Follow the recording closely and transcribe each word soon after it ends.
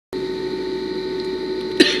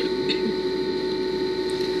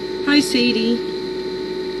Sadie.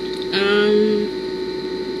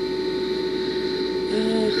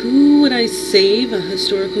 Who would I save? A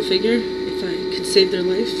historical figure, if I could save their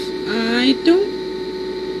life? I don't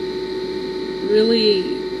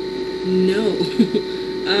really know.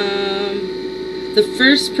 The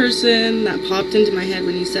first person that popped into my head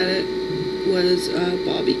when you said it was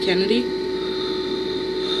Bobby Kennedy.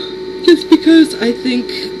 Just because I think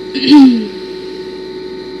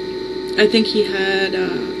he had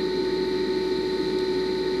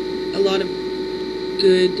a lot of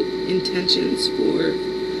good intentions for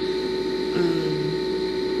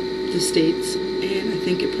the States, and I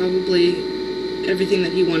think it probably, everything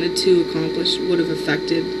that he wanted to accomplish would have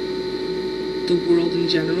affected the world in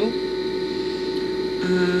general.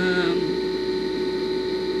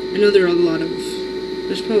 I know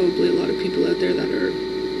there's probably a lot of people out there that are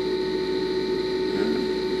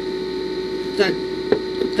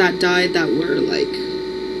that died that were like,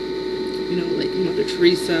 you know, like Mother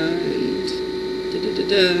Teresa and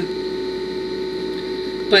da-da-da-da.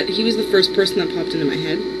 But he was the first person that popped into my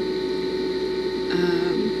head.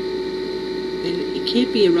 And it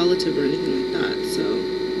can't be a relative or anything like that, so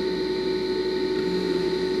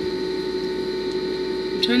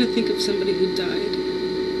I'm trying to think of somebody who died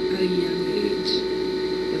at a young age,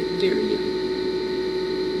 like very young.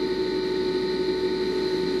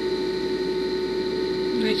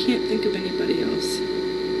 I can't think of anybody else,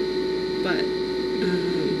 but,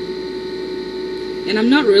 and I'm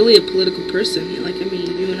not really a political person. Like, I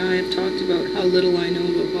mean, you and I have talked about how little I know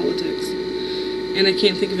about politics, and I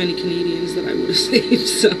can't think of any Canadians that I would have saved,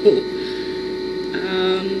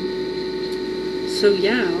 so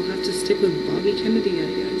yeah, I'll have to stick with Bobby Kennedy,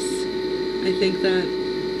 I guess. I think that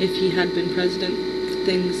if he had been president,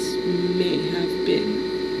 things may have been,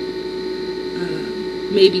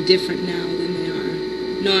 maybe different now than they are.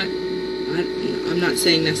 I'm not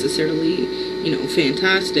saying necessarily, you know,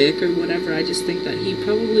 fantastic or whatever. I just think that he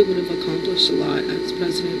probably would have accomplished a lot as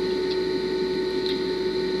president,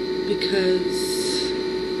 because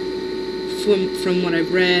from what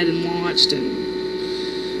I've read and watched and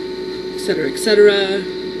etc.,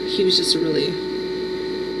 he was just a really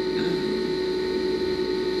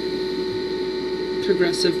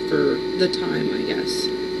progressive for the time, I guess.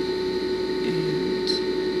 And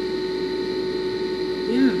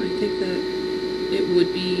yeah, I think that it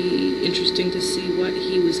would be interesting to see what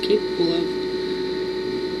he was capable of.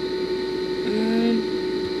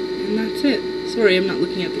 And that's it. Sorry, I'm not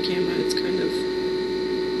looking at the camera. It's kind of,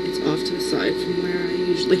 it's off to the side from where I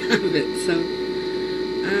usually have it. So,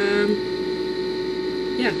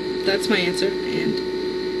 yeah, that's my answer. And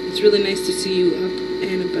it's really nice to see you up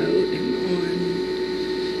and about and on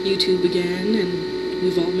YouTube again. And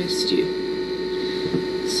we've all missed you.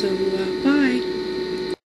 So, bye.